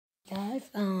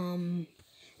guys.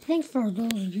 Thanks for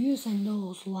those views and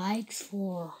those likes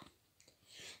for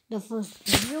the first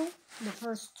video, the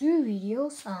first two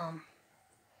videos.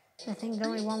 I think the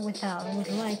only one with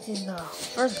likes is the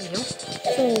first video.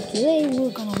 So today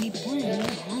we're gonna be playing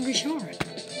Hungry Shark,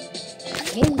 a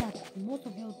game that most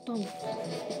of you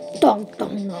don't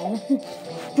know,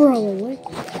 probably.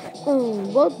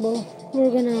 But well,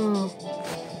 we're gonna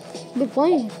be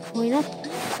playing. Why not?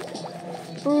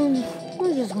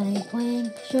 We're just gonna be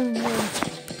playing, showing you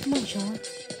my shark.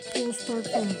 We'll start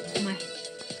from my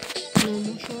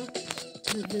normal shark,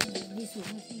 this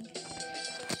other thing.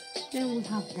 Then we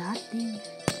have that thing.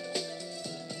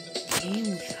 And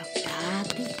we have that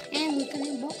thing. And we can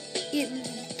invoke it.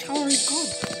 Tower is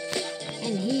gone.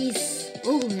 And he's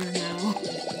over there now.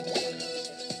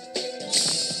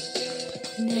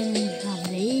 And then we have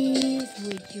this,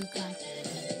 which you can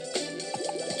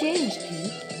change to.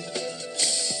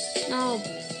 Now,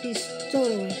 this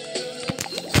totally.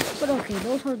 But okay,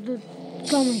 those are the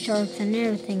common sharks and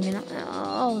everything, and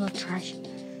all the trash.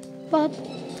 But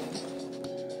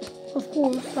of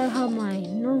course, I have my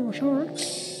normal sharks,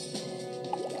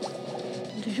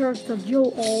 the sharks that you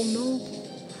all know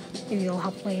if you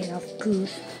have played, of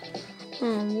course.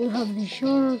 We have the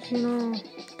sharks,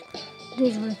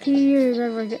 this right here,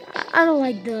 that right there. I don't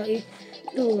like the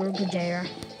Orgajera.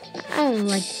 I don't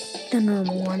like the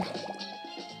normal one.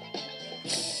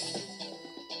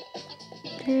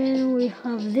 Then we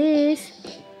have this,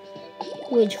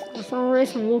 which for some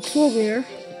reason looks so weird.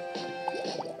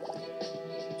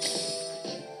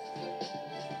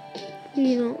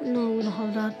 We don't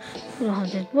have that. We don't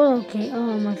have that. But okay,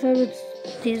 my favorite's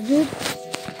this dude.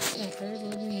 Okay, first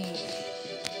let me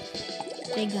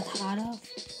take that hat off.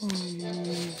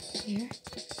 Here.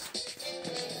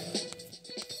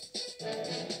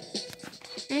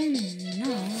 And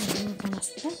now we're gonna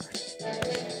start.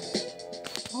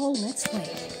 Oh, let's play.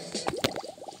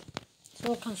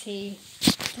 So you can see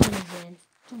too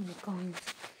many coins,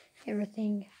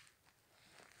 everything.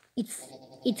 It's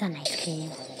a nice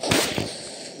game.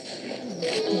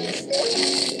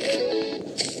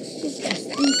 It's just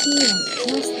easy as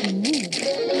just move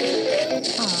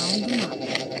around the map.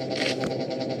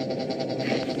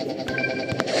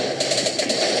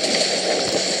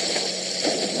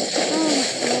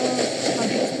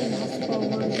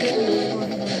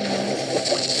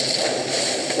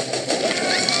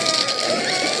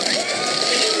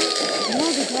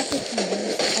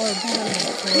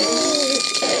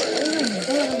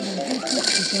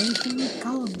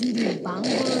 Call of Duty Vanguard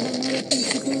and everything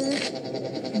together,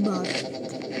 but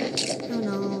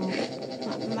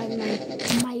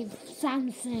my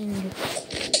Samsung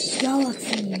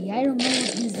Galaxy, I don't know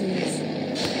what this is,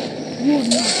 would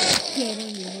not get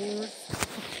any worse,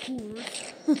 of course.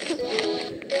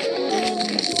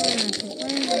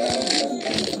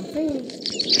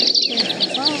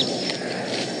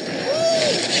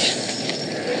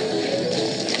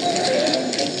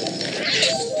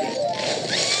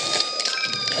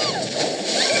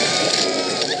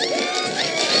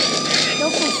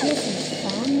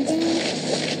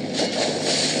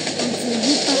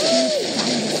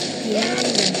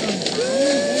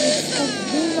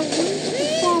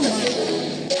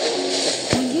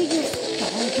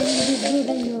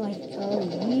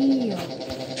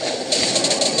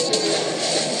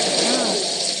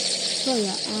 So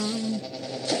yeah,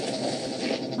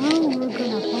 now we're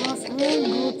gonna pause and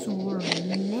go to our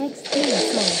next game.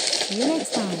 So see you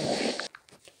next time.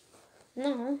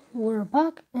 Now we're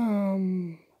back.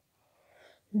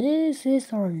 This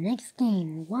is our next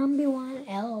game, 1v1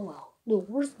 LOL. The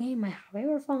worst game I have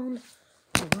ever found.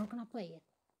 So we're gonna play it.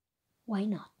 Why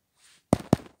not?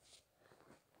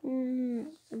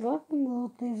 The thing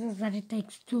about this is that it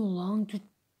takes too long to.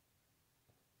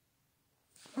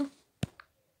 Huh?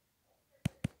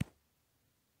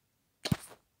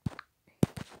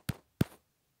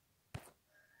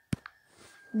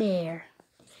 There.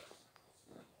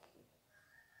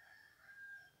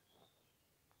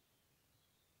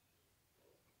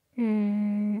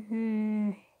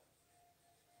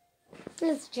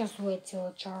 Let's just wait till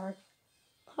it charges.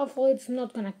 Hopefully it's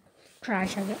not gonna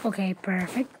crash again. Okay,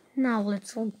 perfect. Now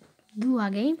let's do a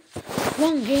game.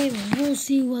 One game and we'll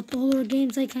see what other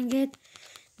games I can get.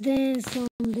 Then some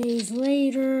days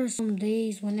later, some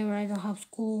days whenever I don't have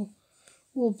school,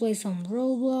 we'll play some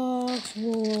Roblox.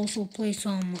 We'll also play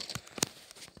some,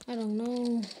 I don't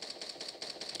know,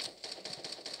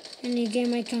 any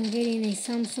game I can get in a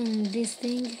Samsung this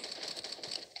thing.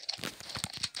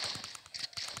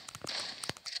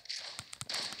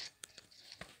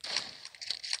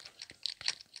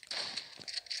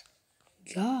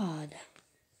 God.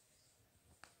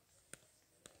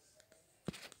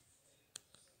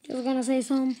 Just gonna say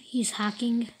some. He's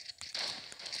hacking.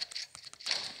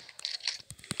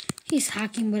 He's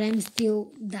hacking, but I'm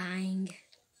still dying.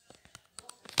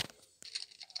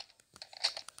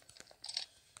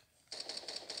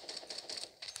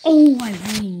 Oh, I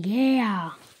win,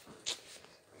 yeah.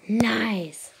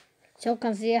 Nice. So you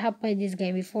can see I have played this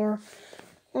game before.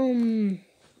 Well,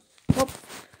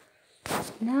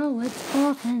 now let's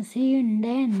pause and see you in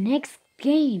the next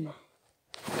game.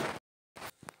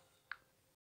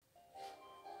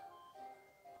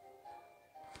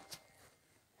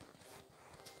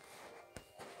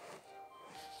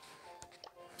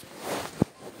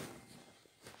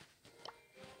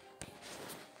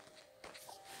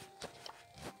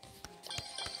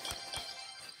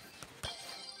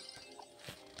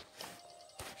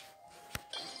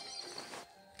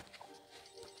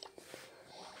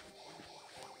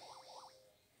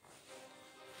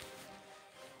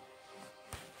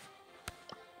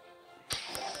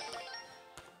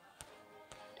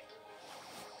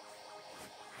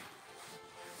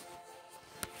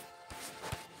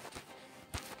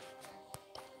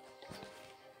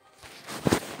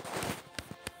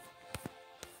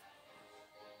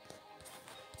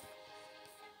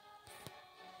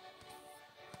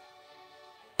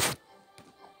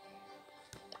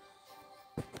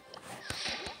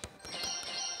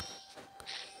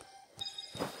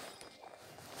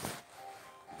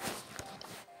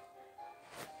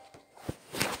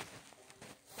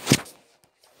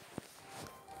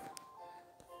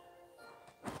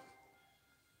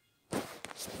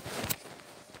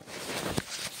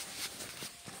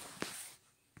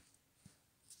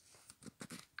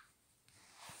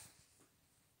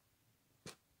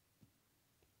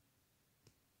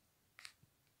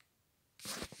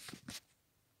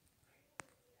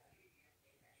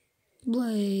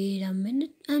 Wait a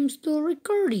minute, I'm still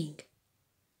recording.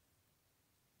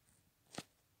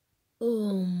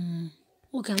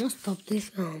 Okay, I'm gonna stop this.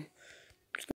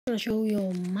 Just gonna show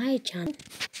you my channel.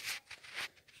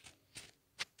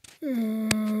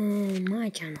 My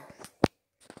channel.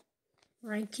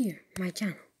 Right here, my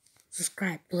channel.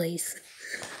 Subscribe, please.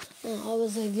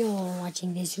 Obviously, if you're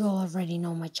watching this, you already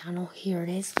know my channel. Here it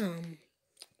is.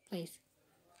 Please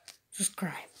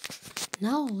subscribe.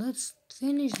 Now let's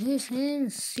finish this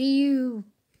and see you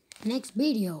next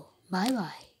video. Bye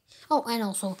bye. Oh, and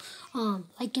also,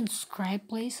 like and subscribe,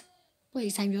 please.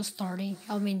 Please, I'm just starting.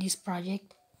 I'm in this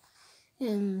project,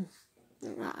 and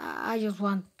I just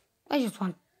want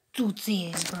to see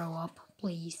it grow up,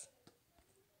 please.